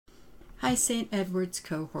Hi, St. Edward's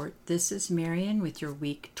cohort. This is Marian with your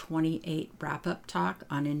week 28 wrap-up talk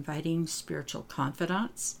on inviting spiritual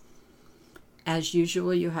confidants. As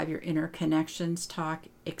usual, you have your interconnections talk,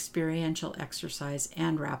 experiential exercise,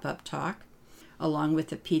 and wrap-up talk, along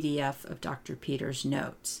with a PDF of Dr. Peter's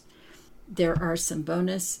notes. There are some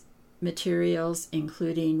bonus materials,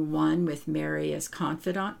 including one with Mary as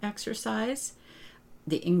confidant exercise,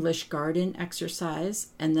 the English Garden exercise,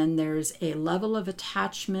 and then there's a level of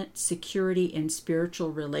attachment, security, in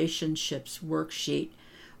spiritual relationships worksheet,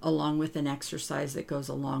 along with an exercise that goes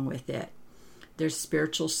along with it. There's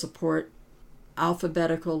spiritual support,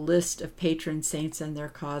 alphabetical list of patron saints and their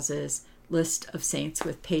causes, list of saints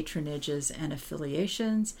with patronages and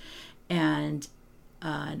affiliations, and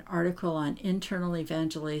an article on internal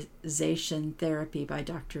evangelization therapy by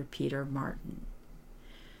Dr. Peter Martin.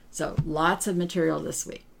 So lots of material this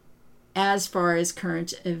week. As far as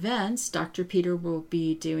current events, Dr. Peter will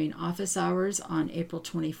be doing office hours on April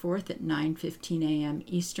 24th at 9:15 a.m.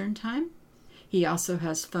 Eastern Time. He also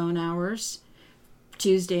has phone hours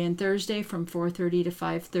Tuesday and Thursday from 4:30 to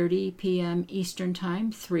 5:30 p.m. Eastern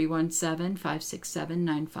Time,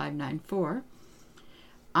 317-567-9594.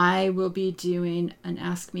 I will be doing an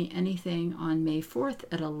Ask Me Anything on May 4th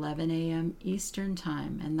at 11 a.m. Eastern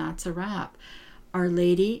Time, and that's a wrap. Our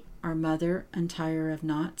Lady, our Mother, Untier of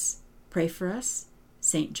Knots, pray for us.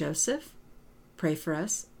 Saint Joseph, pray for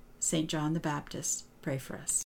us. Saint John the Baptist, pray for us.